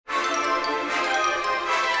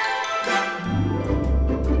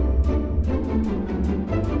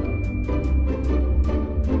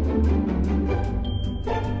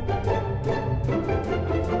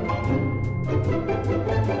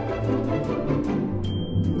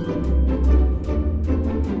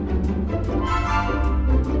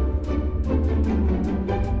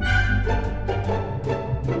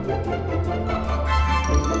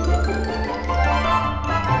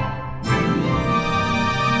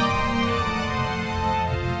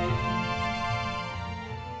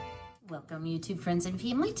Welcome, YouTube friends and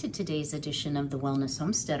family, to today's edition of the Wellness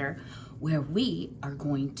Homesteader, where we are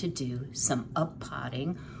going to do some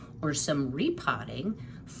uppotting or some repotting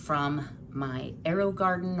from my aero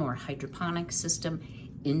garden or hydroponic system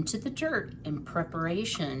into the dirt in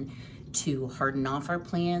preparation to harden off our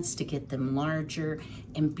plants, to get them larger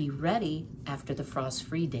and be ready after the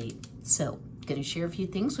frost-free date. So, I'm gonna share a few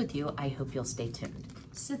things with you. I hope you'll stay tuned.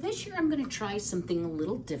 So this year I'm gonna try something a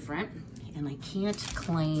little different, and I can't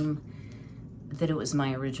claim that it was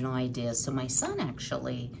my original idea. So my son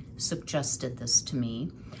actually suggested this to me.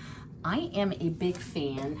 I am a big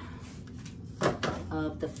fan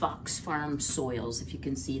of the Fox Farm soils, if you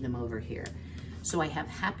can see them over here. So I have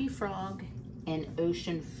Happy Frog and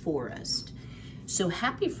Ocean Forest. So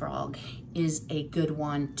Happy Frog is a good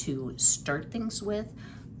one to start things with,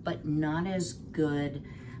 but not as good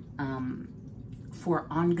for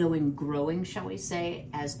ongoing growing, shall we say,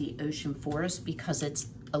 as the Ocean Forest, because it's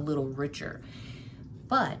a little richer.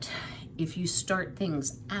 But if you start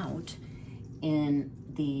things out in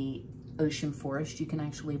the Ocean Forest, you can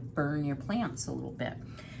actually burn your plants a little bit.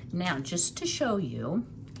 Now, just to show you,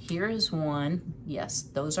 here is one, yes,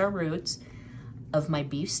 those are roots of my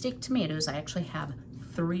beefsteak tomatoes. I actually have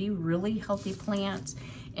 3 really healthy plants.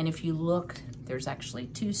 And if you look, there's actually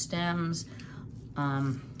 2 stems.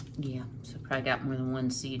 Yeah, so probably got more than 1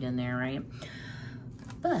 seed in there, right?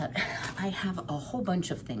 But I have a whole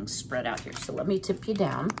bunch of things spread out here. So let me tip you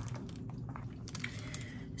down.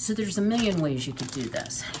 So there's a million ways you could do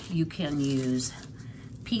this. You can use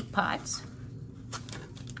peat pots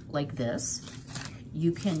like this.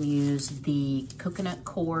 You can use the coconut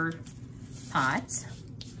core pots.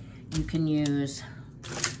 You can use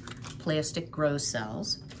plastic grow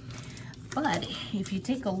cells. But if you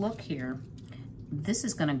take a look here, this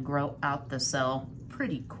is gonna grow out the cell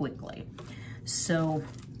pretty quickly. So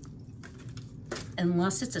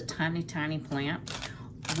unless it's a tiny, tiny plant,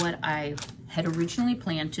 what I had originally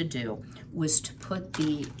planned to do was to put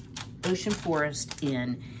the Ocean Forest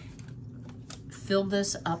in, fill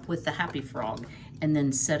this up with the Happy Frog, and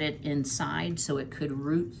then set it inside so it could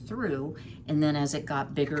root through. And then as it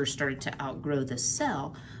got bigger, started to outgrow the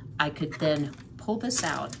cell, I could then pull this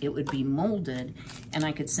out, it would be molded, and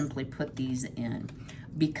I could simply put these in.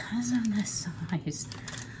 Because of the size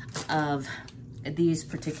of these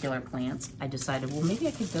particular plants, I decided, well, maybe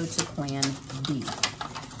I could go to plan B.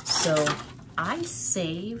 So I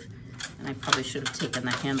save, and I probably should have taken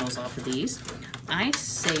the handles off of these. I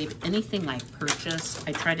save anything I purchase.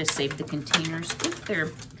 I try to save the containers if they're,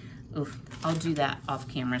 I'll do that off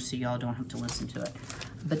camera so y'all don't have to listen to it.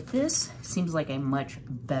 But this seems like a much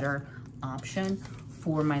better option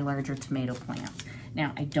for my larger tomato plants.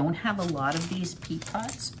 Now, I don't have a lot of these peat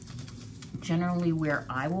pots. Generally where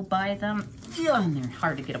I will buy them, and they're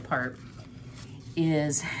hard to get apart,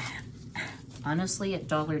 is honestly at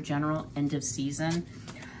Dollar General, end of season.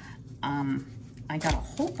 I got a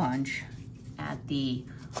whole bunch at the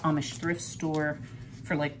Amish thrift store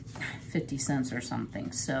for like 50 cents or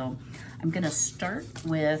something. So I'm gonna start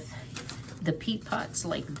with the peat pots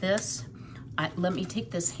like this. Let me take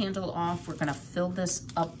this handle off. We're gonna fill this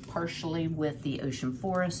up partially with the Ocean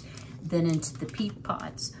Forest. Then into the peat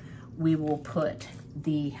pots, we will put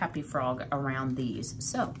the Happy Frog around these.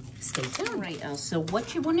 So stay tuned. Right, so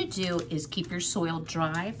what you wanna do is keep your soil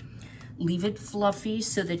dry, leave it fluffy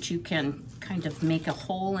so that you can kind of make a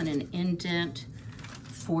hole and an indent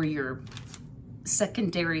for your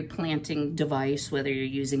secondary planting device, whether you're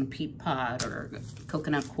using peat pot or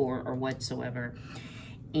coconut core or whatsoever.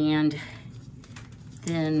 And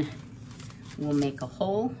then we'll make a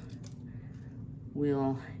hole.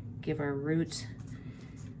 We'll give our roots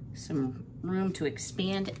some room to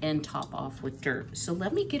expand and top off with dirt. So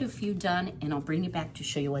let me get a few done and I'll bring you back to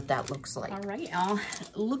show you what that looks like. All right, y'all,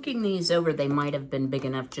 looking these over, they might have been big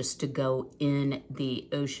enough just to go in the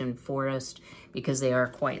Ocean Forest because they are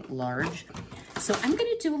quite large. So I'm gonna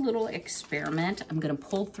do a little experiment. I'm gonna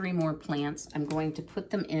pull 3 more plants. I'm going to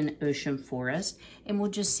put them in Ocean Forest and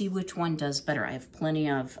we'll just see which one does better. I have plenty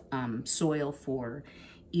of soil for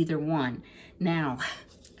either one. Now,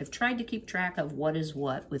 I've tried to keep track of what is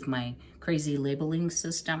what with my crazy labeling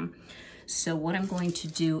system. So what I'm going to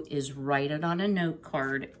do is write it on a note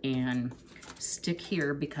card and stick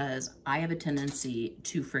here because I have a tendency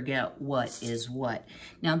to forget what is what.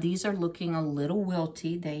 Now these are looking a little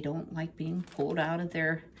wilty. They don't like being pulled out of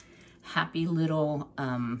their happy little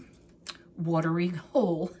watery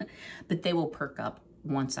hole, but they will perk up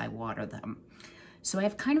once I water them. So I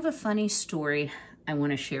have kind of a funny story I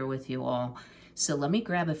want to share with you all. So let me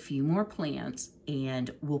grab a few more plants and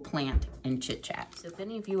we'll plant and chit chat. So if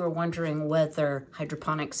any of you are wondering whether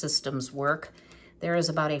hydroponic systems work, There is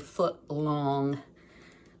about a foot long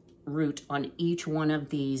root on each one of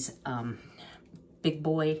these big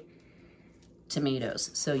boy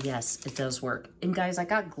tomatoes. So yes, it does work. And guys, I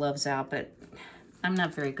got gloves out, but I'm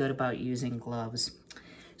not very good about using gloves.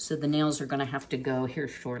 So the nails are gonna have to go here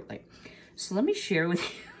shortly. So let me share with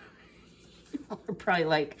you. You're probably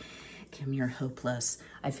like, Kym, you're hopeless.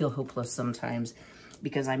 I feel hopeless sometimes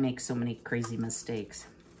because I make so many crazy mistakes.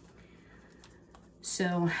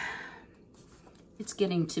 So it's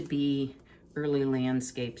getting to be early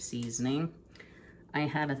landscape seasoning. I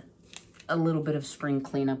had a little bit of spring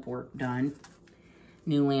cleanup work done.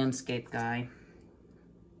 New landscape guy,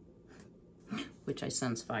 which I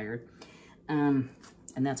since fired. And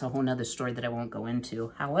that's a whole nother story that I won't go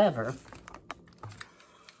into. However,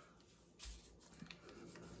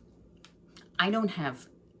 I have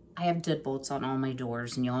deadbolts on all my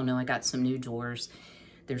doors, and y'all know I got some new doors.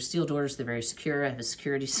 They're steel doors, they're very secure. I have a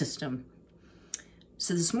security system.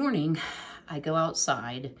 So this morning, I go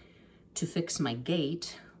outside to fix my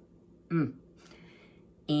gate,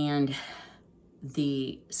 and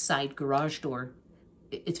the side garage door,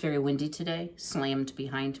 it's very windy today, slammed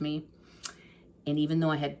behind me. And even though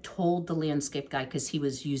I had told the landscape guy, because he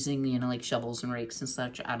was using, you know, like shovels and rakes and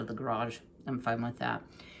such out of the garage, I'm fine with that.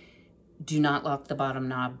 Do not lock the bottom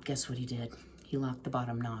knob. Guess what he did? He locked the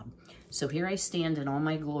bottom knob. So here I stand in all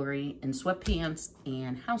my glory in sweatpants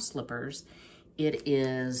and house slippers. It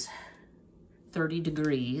is 30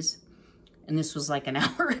 degrees, and this was like an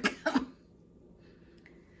hour ago.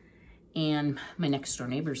 And my next door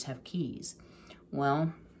neighbors have keys.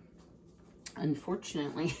 Well,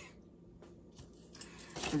 unfortunately,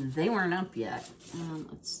 they weren't up yet.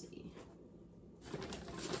 Let's see.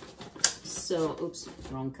 So, oops,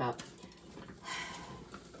 wrong cup.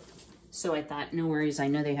 So I thought, no worries. I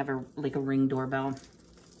know they have a Ring doorbell.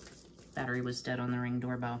 Battery was dead on the Ring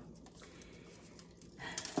doorbell.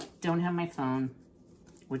 Don't have my phone,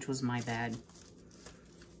 which was my bad.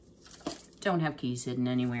 Don't have keys hidden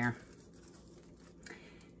anywhere.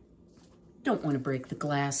 Don't want to break the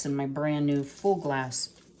glass in my brand new full glass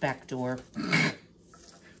back door,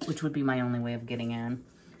 which would be my only way of getting in.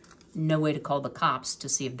 No way to call the cops to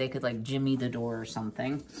see if they could like jimmy the door or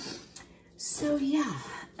something. So yeah,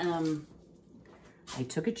 I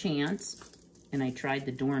took a chance and I tried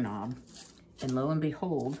the doorknob, and lo and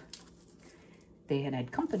behold, they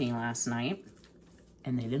had company last night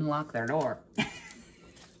and they didn't lock their door.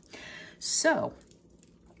 So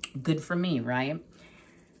good for me, right?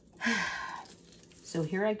 So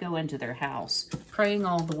here I go into their house, praying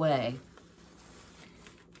all the way.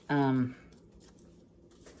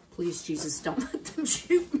 Please, Jesus, don't let them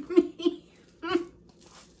shoot me.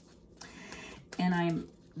 And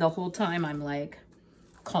the whole time I'm like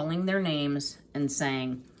calling their names and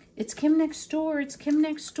saying, it's Kym next door, it's Kym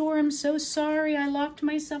next door, I'm so sorry, I locked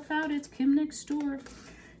myself out, it's Kym next door.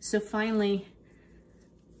 So finally,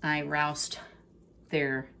 I roused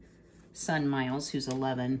their son, Miles, who's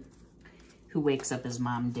 11, who wakes up his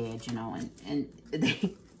mom and dad, you know, and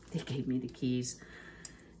they gave me the keys,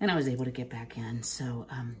 and I was able to get back in. So,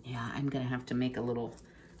 yeah, I'm going to have to make a little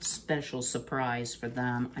special surprise for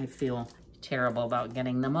them. I feel terrible about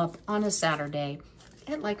getting them up on a Saturday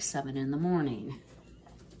at like 7 in the morning.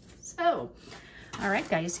 So, all right,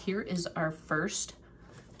 guys, here is our first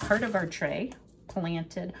part of our tray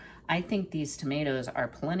planted. I think these tomatoes are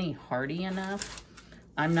plenty hardy enough.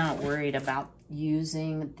 I'm not worried about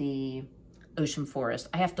using the ocean forest.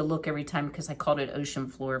 I have to look every time because I called it ocean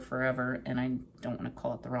floor forever and I don't want to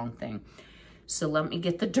call it the wrong thing. So let me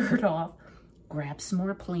get the dirt off, grab some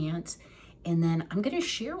more plants, and then I'm going to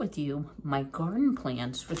share with you my garden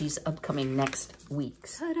plans for these upcoming next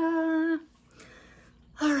weeks. Ta-da!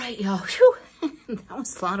 All right, y'all. That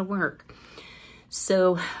was a lot of work.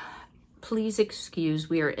 So please excuse,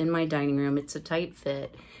 we are in my dining room. It's a tight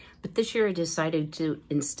fit. But this year I decided to,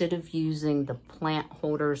 instead of using the plant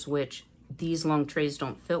holders, which these long trays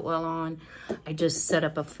don't fit well on, I just set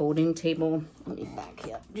up a folding table. Let me back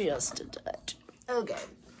you up just a touch. Okay.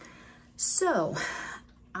 So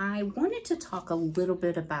I wanted to talk a little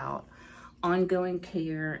bit about ongoing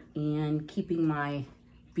care and keeping my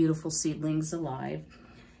beautiful seedlings alive.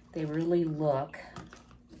 They really look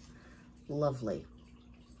lovely.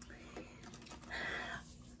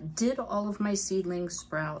 Did all of my seedlings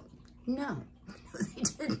sprout? No, they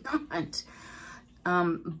did not.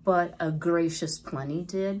 But a gracious plenty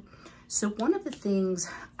did. So one of the things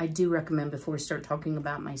I do recommend before we start talking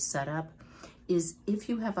about my setup is if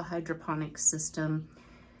you have a hydroponic system,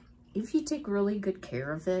 if you take really good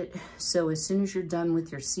care of it, so as soon as you're done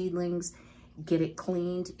with your seedlings, get it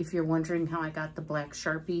cleaned. If you're wondering how I got the black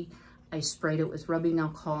Sharpie, I sprayed it with rubbing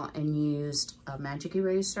alcohol and used a magic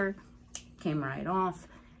eraser. Came right off.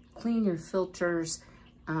 Clean your filters.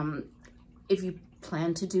 If you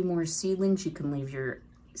plan to do more seedlings, you can leave your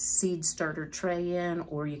seed starter tray in,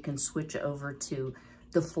 or you can switch over to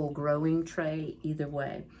the full growing tray, either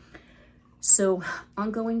way. So,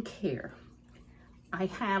 ongoing care. I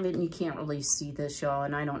have it, and you can't really see this, y'all,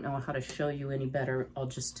 and I don't know how to show you any better. I'll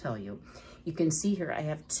just tell you. You can see here, I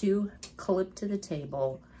have 2 clip to the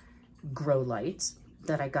table grow lights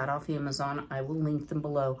that I got off Amazon. I will link them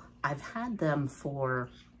below. I've had them for,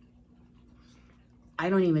 I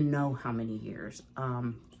don't even know how many years.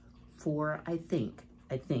 4, I think.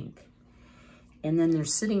 And then they're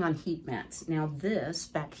sitting on heat mats. Now this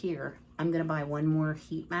back here, I'm gonna buy 1 more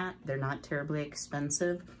heat mat. They're not terribly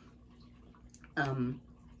expensive. And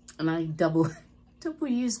I double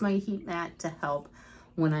use my heat mat to help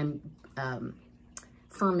when I'm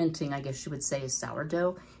fermenting, I guess you would say, a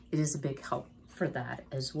sourdough. It is a big help for that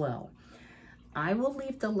as well. I will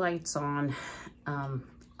leave the lights on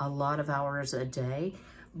a lot of hours a day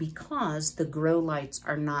because the grow lights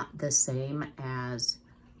are not the same as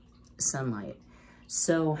sunlight.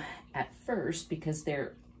 So at first, because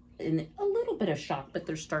they're in a little bit of shock, but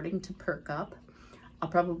they're starting to perk up, I'll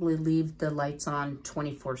probably leave the lights on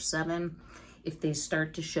 24/7. If they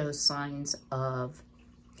start to show signs of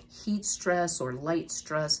heat stress or light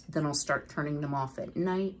stress, then I'll start turning them off at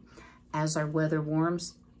night as our weather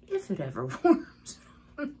warms, if it ever warms.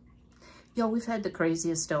 Y'all, we've had the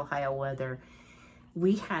craziest Ohio weather.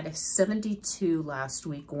 We had a 72 last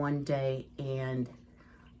week one day, and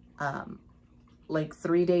like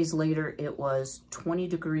 3 days later, it was 20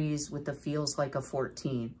 degrees with the feels like a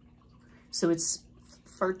 14. So it's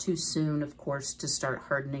far too soon, of course, to start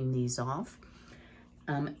hardening these off.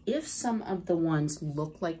 If some of the ones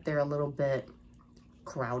look like they're a little bit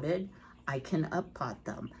crowded, I can up-pot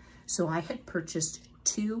them. So I had purchased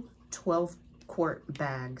 2 12-quart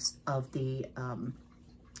bags of the,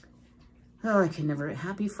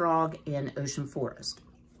 Happy Frog and Ocean Forest.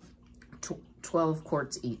 12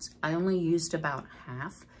 quarts each. I only used about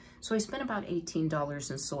half, so I spent about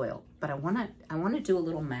 $18 in soil. But I wanna do a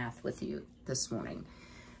little math with you this morning.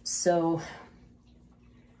 So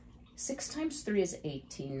 6 times 3 is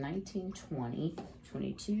 18, 19, 20,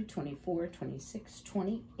 22, 24, 26,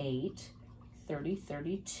 28, 30,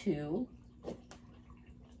 32,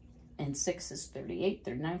 and 6 is 38,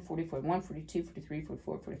 39, 40, 41, 42, 43,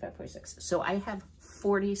 44, 45, 46. So I have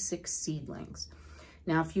 46 seedlings.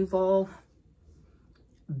 Now, if you've all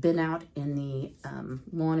been out in the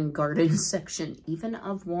lawn and garden section, even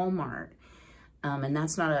of Walmart, and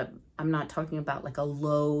that's not I'm not talking about like a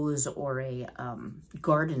Lowe's or a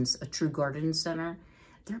true garden center.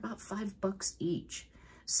 They're about $5 each.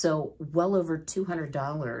 So well over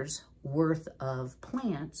 $200 worth of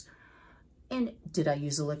plants. And did I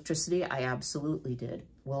use electricity? I absolutely did.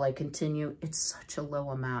 Will I continue? It's such a low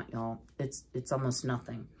amount, y'all. It's almost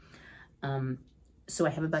nothing. So I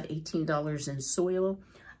have about $18 in soil.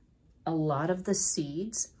 A lot of the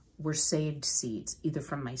seeds were saved seeds, either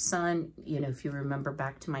from my son, you know, if you remember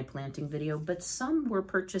back to my planting video, but some were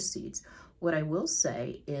purchased seeds. What I will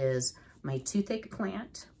say is my toothache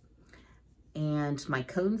plant and my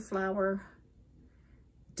coneflower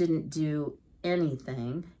didn't do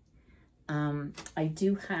anything. I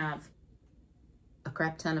do have a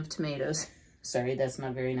crap ton of tomatoes. Sorry, that's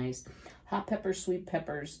not very nice. Hot peppers, sweet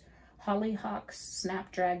peppers, hollyhocks,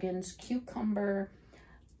 snapdragons, cucumber,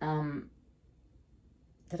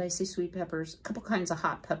 did I say sweet peppers? A couple kinds of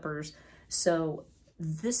hot peppers. So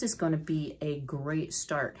this is going to be a great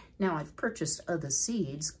start. Now I've purchased other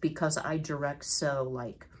seeds because I direct sow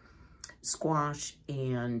like squash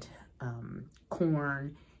and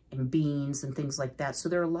corn and beans and things like that. So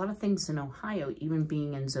there are a lot of things in Ohio, even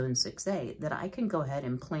being in Zone 6A, that I can go ahead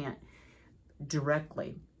and plant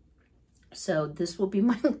directly. So this will be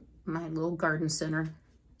my little garden center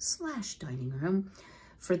 / dining room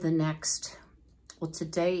for the next, well,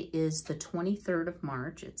 today is the 23rd of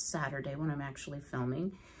March. It's Saturday when I'm actually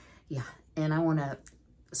filming. Yeah, and I want to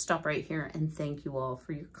stop right here and thank you all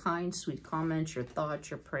for your kind, sweet comments, your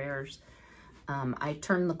thoughts, your prayers. I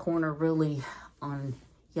turned the corner really on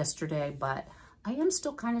yesterday, but I am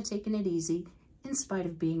still kind of taking it easy in spite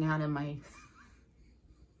of being out in my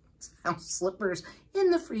house slippers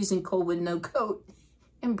in the freezing cold with no coat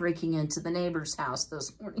and breaking into the neighbor's house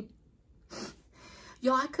this morning.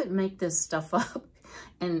 Y'all, I couldn't make this stuff up.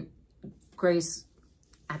 And Grace,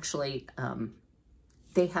 actually,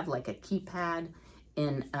 they have like a keypad,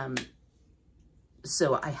 and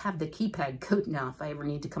so I have the keypad code now if I ever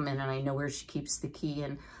need to come in and I know where she keeps the key.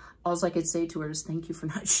 And all I could say to her is, thank you for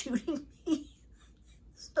not shooting me.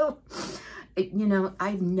 So You know,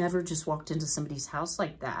 I've never just walked into somebody's house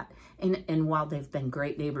like that. And while they've been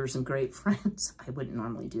great neighbors and great friends, I wouldn't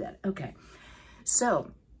normally do that. Okay,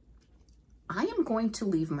 so I am going to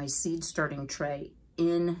leave my seed starting tray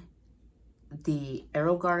in the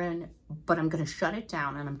Arrow Garden, but I'm going to shut it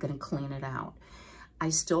down and I'm going to clean it out. I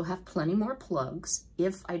still have plenty more plugs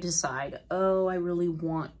if I decide, oh, I really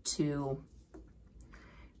want to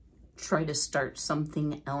try to start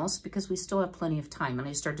something else, because we still have plenty of time. And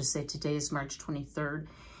I start to say today is March 23rd.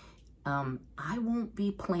 I won't be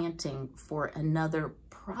planting for another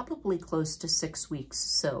probably close to 6 weeks.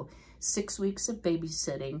 So 6 weeks of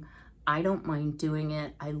babysitting. I don't mind doing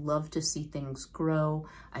it. I love to see things grow.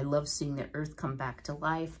 I love seeing the earth come back to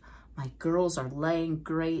life. My girls are laying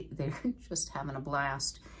great. They're just having a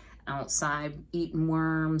blast outside, eating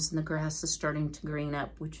worms, and the grass is starting to green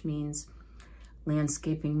up, which means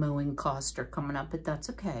landscaping mowing costs are coming up, but that's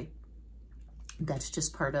okay. That's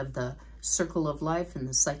just part of the circle of life and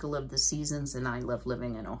the cycle of the seasons, and I love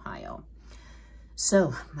living in Ohio.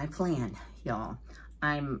 So my plan, y'all,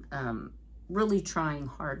 I'm really trying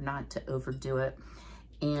hard not to overdo it.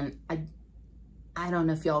 And I don't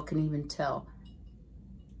know if y'all can even tell.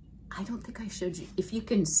 I don't think I showed you, if you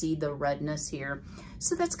can see the redness here.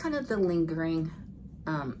 So that's kind of the lingering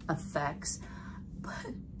effects.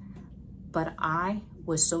 But I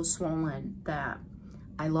was so swollen that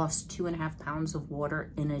I lost 2.5 pounds of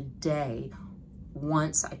water in a day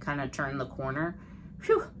once I kind of turned the corner.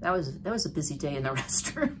 Whew, that was a busy day in the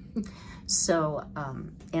restroom. So,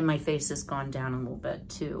 and my face has gone down a little bit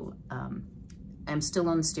too. I'm still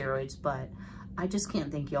on steroids, but I just can't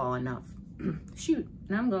thank y'all enough. Shoot,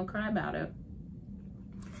 now I'm gonna cry about it.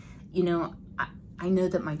 You know, I know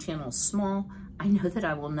that my channel is small. I know that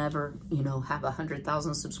I will never, you know, have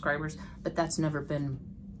 100,000 subscribers, but that's never been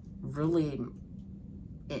really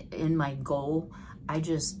in my goal. I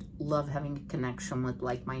just love having a connection with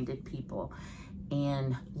like-minded people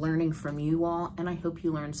and learning from you all, and I hope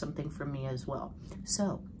you learned something from me as well.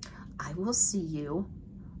 So I will see you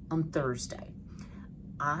on Thursday.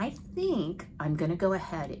 I think I'm gonna go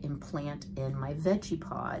ahead and plant in my veggie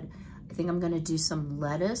pod. I think I'm gonna do some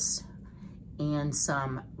lettuce and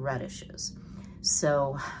some radishes.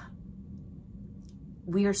 So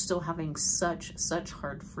we are still having such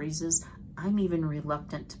hard freezes. I'm even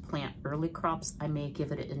reluctant to plant early crops. I may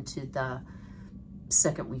give it into the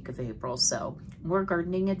second week of April. So more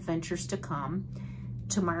gardening adventures to come.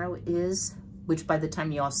 Tomorrow is, which by the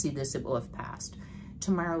time you all see this, it will have passed.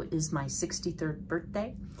 Tomorrow is my 63rd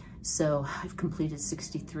birthday. So I've completed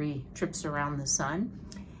 63 trips around the sun,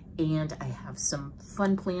 and I have some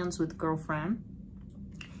fun plans with girlfriend.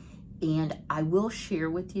 And I will share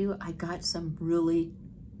with you, I got some really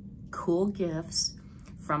cool gifts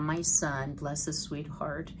from my son, bless his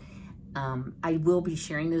sweetheart. I will be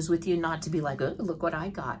sharing those with you, not to be like, oh, look what I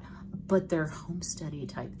got, but they're homesteady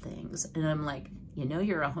type things. And I'm like, you know,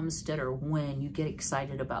 you're a homesteader when you get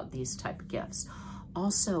excited about these type of gifts.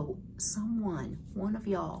 Also, one of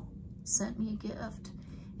y'all sent me a gift,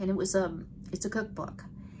 and it's a cookbook,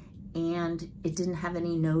 and it didn't have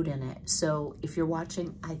any note in it. So if you're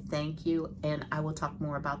watching, I thank you, and I will talk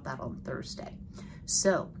more about that on Thursday.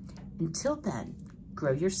 So until then,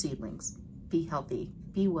 grow your seedlings, be healthy,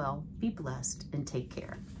 be well, be blessed, and take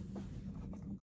care.